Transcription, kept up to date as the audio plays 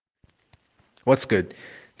What's good?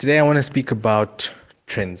 Today I want to speak about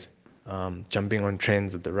trends. Jumping on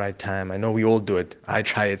trends at the right time. I know we all do it. I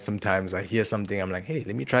try it sometimes. I hear something, I'm like, hey,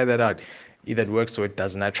 let me try that out. Either it works or it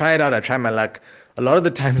doesn't. I try it out, I try my luck. A lot of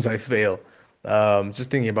the times I fail.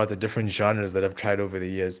 Just thinking about the different genres that I've tried over the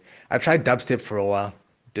years. I tried dubstep for a while,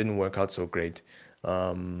 didn't work out so great.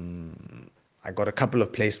 I got a couple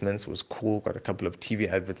of placements, was cool, got a couple of TV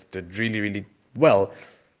adverts, did really, really well.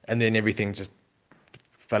 And then everything just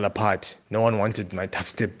fell apart. No one wanted my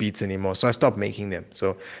dubstep beats anymore, so I stopped making them.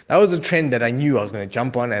 So that was a trend that I knew I was going to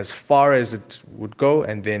jump on as far as it would go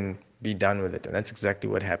and then be done with it. And that's exactly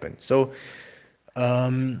what happened. So,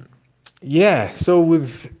 um, yeah, so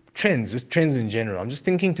with trends, just trends in general, I'm just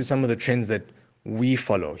thinking to some of the trends that we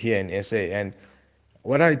follow here in SA. And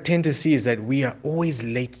what I tend to see is that we are always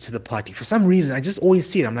late to the party. For some reason, I just always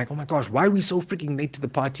see it. I'm like, oh my gosh, why are we so freaking late to the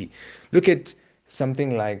party? Look at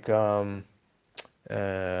something like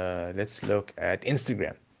let's look at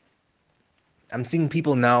Instagram. I'm seeing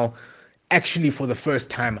people now, actually for the first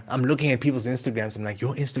time, I'm looking at people's Instagrams. I'm like,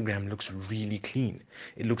 your Instagram looks really clean.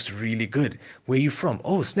 It looks really good. Where are you from?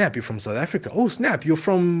 Oh, snap, you're from South Africa. Oh, snap, you're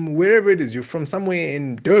from wherever it is. You're from somewhere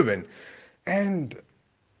in Durban. And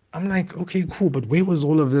I'm like, okay, cool. But where was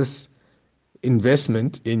all of this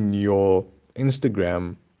investment in your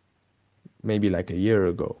Instagram maybe like a year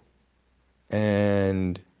ago?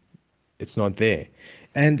 And it's not there.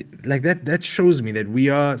 And like that shows me that we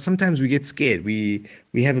are sometimes we get scared. We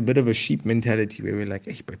have a bit of a sheep mentality where we're like,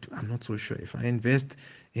 hey, but I'm not so sure if I invest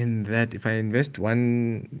in that, if I invest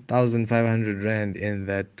 1,500 rand in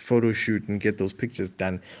that photo shoot and get those pictures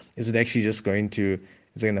done, is it actually just going to,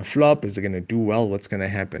 is it going to flop? Is it going to do well? What's going to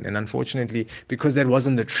happen? And unfortunately, because that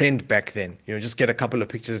wasn't the trend back then, just get a couple of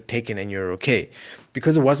pictures taken and you're okay.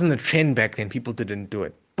 Because it wasn't the trend back then, people didn't do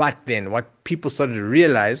it. But then what people started to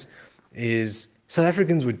realize is South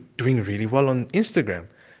Africans were doing really well on Instagram.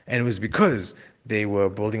 And it was because they were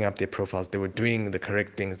building up their profiles, they were doing the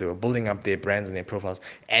correct things, they were building up their brands and their profiles.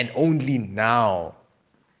 And only now,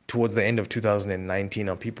 towards the end of 2019,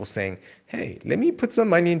 are people saying, hey, let me put some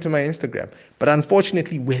money into my Instagram. But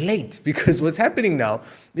unfortunately, we're late because what's happening now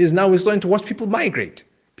is now we're starting to watch people migrate.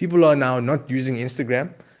 People are now not using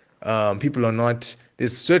Instagram. People are not,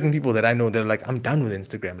 there's certain people that I know that are like, I'm done with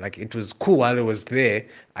Instagram. Like, it was cool while it was there.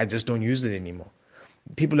 I just don't use it anymore.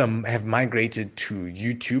 People have migrated to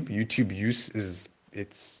YouTube. YouTube use is,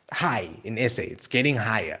 it's high in SA. It's getting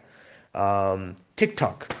higher.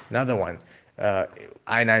 TikTok, another one. Uh,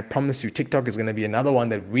 and I promise you, TikTok is going to be another one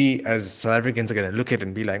that we as South Africans are going to look at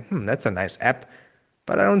and be like, that's a nice app.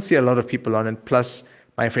 But I don't see a lot of people on it. Plus,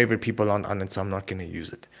 my favorite people on it, so I'm not going to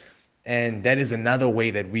use it. And that is another way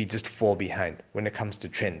that we just fall behind when it comes to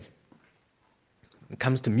trends. When it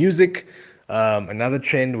comes to music, another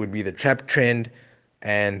trend would be the trap trend.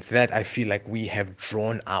 And that I feel like we have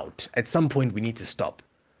drawn out. At some point, we need to stop.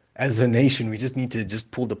 As a nation, we just need to just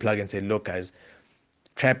pull the plug and say, look, guys,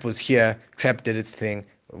 trap was here, trap did its thing.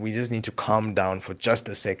 We just need to calm down for just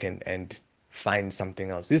a second and find something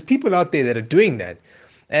else. There's people out there that are doing that.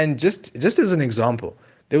 And just as an example,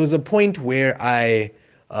 there was a point where I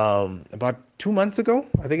about 2 months ago,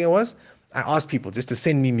 I think it was, I asked people just to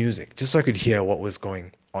send me music, just so I could hear what was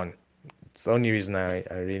going on. It's the only reason I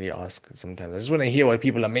really ask sometimes. I just want to hear what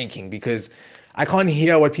people are making because I can't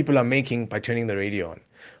hear what people are making by turning the radio on.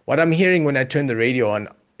 What I'm hearing when I turn the radio on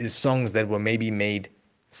is songs that were maybe made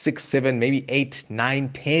 6, 7, maybe 8, 9,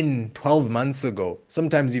 10, 12 months ago,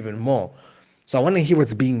 sometimes even more. So I want to hear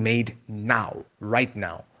what's being made now, right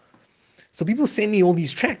now. So people send me all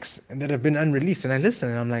these tracks that have been unreleased, and I listen,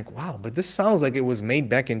 and I'm like, wow, but this sounds like it was made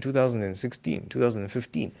back in 2016,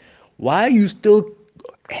 2015. Why are you still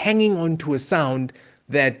hanging on to a sound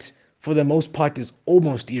that, for the most part, is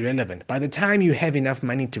almost irrelevant? By the time you have enough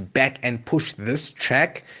money to back and push this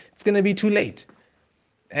track, it's going to be too late.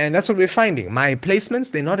 And that's what we're finding. My placements,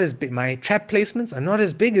 they're not as big. My trap placements are not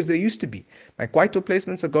as big as they used to be. My Kwaito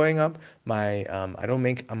placements are going up. My I don't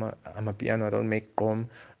make I'm a piano. I don't make gqom.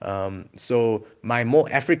 So my more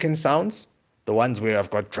African sounds, the ones where I've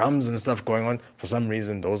got drums and stuff going on, for some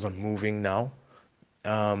reason those are moving now.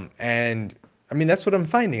 And I mean that's what I'm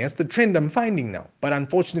finding. That's the trend I'm finding now. But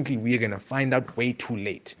unfortunately, we're gonna find out way too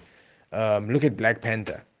late. Look at Black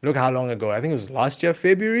Panther. Look how long ago. I think it was last year,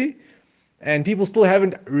 February. And people still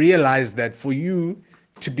haven't realized that for you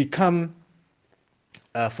to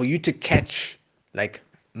catch like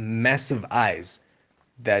massive eyes,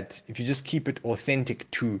 that if you just keep it authentic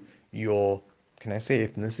to your, can I say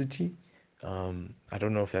ethnicity? I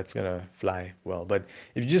don't know if that's gonna fly well, but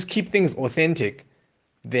if you just keep things authentic,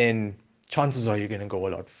 then chances are you're gonna go a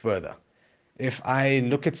lot further. If I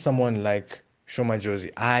look at someone like Shoma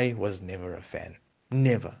Josie, I was never a fan.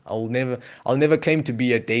 Never. I'll never claim to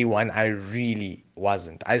be a day one. I really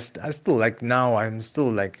wasn't. I still like now. I'm still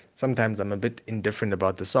like sometimes I'm a bit indifferent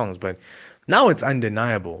about the songs, but now it's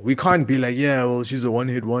undeniable. We can't be like, yeah, well, she's a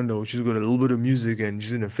one-hit wonder. Or she's got a little bit of music and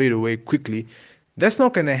she's gonna fade away quickly. That's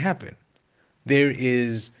not gonna happen. There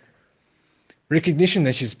is recognition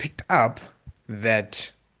that she's picked up that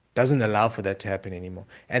doesn't allow for that to happen anymore.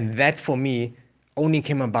 And that for me only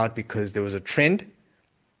came about because there was a trend,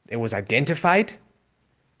 it was identified,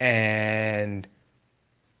 and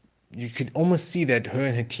you could almost see that her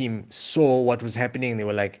and her team saw what was happening and they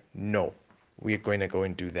were like, no, we're going to go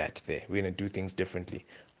and do that there. We're going to do things differently.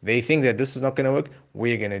 They think that this is not going to work.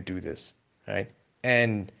 We're going to do this. Right.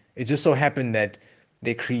 And it just so happened that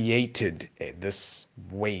they created this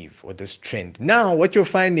wave or this trend. Now, what you're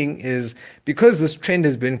finding is because this trend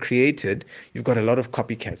has been created, you've got a lot of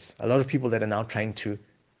copycats, a lot of people that are now trying to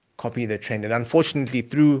copy the trend. And unfortunately,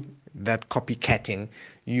 through that copycatting,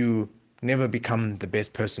 you never become the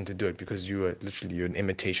best person to do it because you're an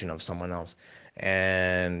imitation of someone else.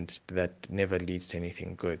 And that never leads to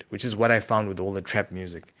anything good, which is what I found with all the trap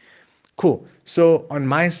music. Cool. So on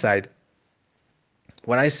my side,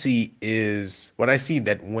 what I see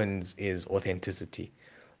that wins is authenticity.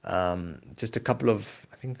 Just a couple of,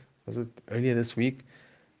 I think, was it earlier this week?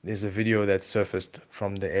 There's a video that surfaced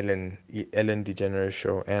from the Ellen DeGeneres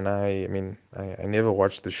show, and I never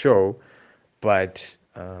watched the show, but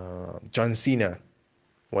John Cena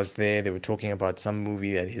was there. They were talking about some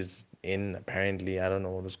movie that he's in. Apparently, I don't know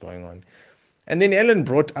what was going on, and then Ellen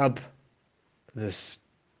brought up this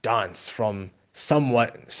dance from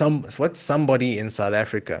somebody in South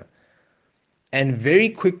Africa, and very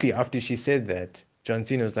quickly after she said that, John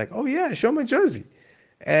Cena was like, "Oh yeah, show my jersey,"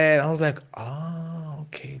 and I was like, "Ah,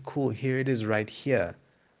 okay, cool. Here it is, right here."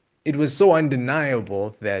 It was so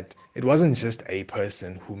undeniable that it wasn't just a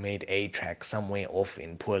person who made a track somewhere off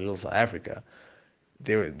in poor little South Africa.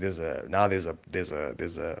 There's a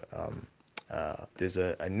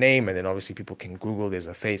name, and then obviously people can Google. There's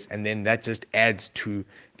a face, and then that just adds to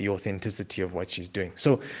the authenticity of what she's doing.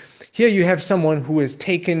 So here you have someone who has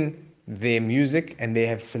taken their music and they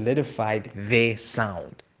have solidified their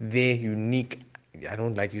sound, their unique. I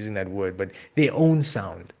don't like using that word, but their own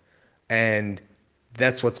sound, and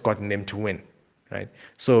that's what's gotten them to win, right?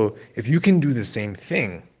 So if you can do the same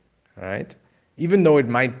thing, right, even though it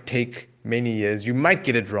might take many years, you might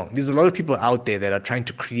get it wrong. There's a lot of people out there that are trying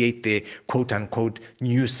to create their quote unquote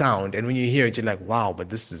new sound, and when you hear it, you're like, wow, but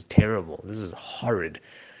this is terrible, this is horrid.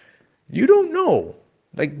 You don't know.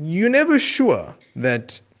 Like, you're never sure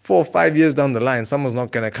that 4 or 5 years down the line, someone's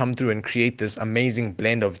not going to come through and create this amazing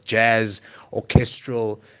blend of jazz,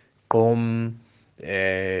 orchestral, gqom,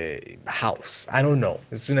 house. I don't know.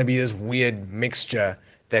 It's going to be this weird mixture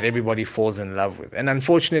that everybody falls in love with. And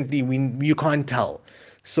unfortunately, you can't tell.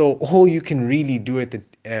 So all you can really do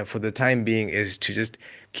for the time being is to just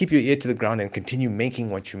keep your ear to the ground and continue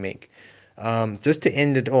making what you make. Just to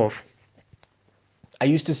end it off, I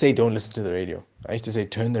used to say don't listen to the radio. I used to say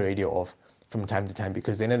turn the radio off from time to time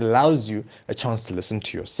because then it allows you a chance to listen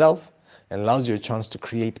to yourself and allows you a chance to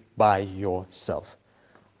create by yourself.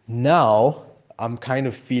 Now, I'm kind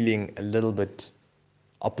of feeling a little bit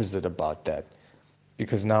opposite about that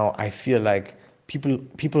because now I feel like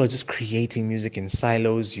people are just creating music in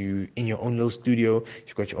silos. You in your own little studio,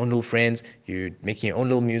 you've got your own little friends, you're making your own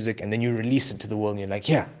little music, and then you release it to the world, and you're like,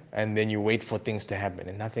 yeah, and then you wait for things to happen,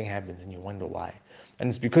 and nothing happens, and you wonder why. And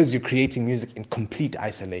it's because you're creating music in complete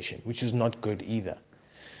isolation, which is not good either.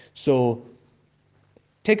 So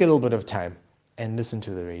take a little bit of time and listen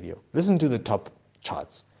to the radio. Listen to the top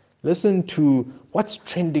charts. Listen to what's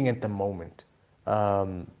trending at the moment.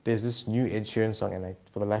 There's this new Ed Sheeran song, and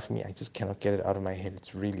for the life of me, I just cannot get it out of my head.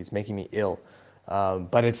 It's making me ill.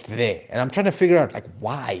 But it's there, and I'm trying to figure out like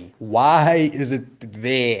why. Why is it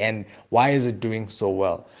there, and why is it doing so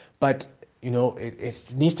well? But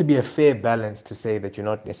it needs to be a fair balance to say that you're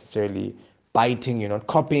not necessarily biting, you're not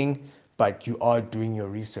copying, but you are doing your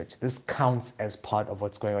research. This counts as part of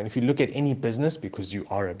what's going on. If you look at any business, because you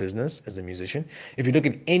are a business as a musician, if you look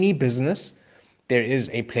at any business, there is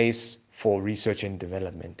a place for research and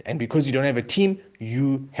development. And because you don't have a team,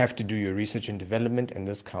 you have to do your research and development, and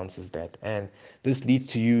this counts as that. And this leads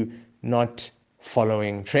to you not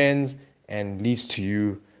following trends and leads to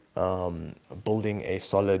you building a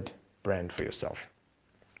solid brand for yourself.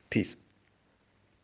 Peace.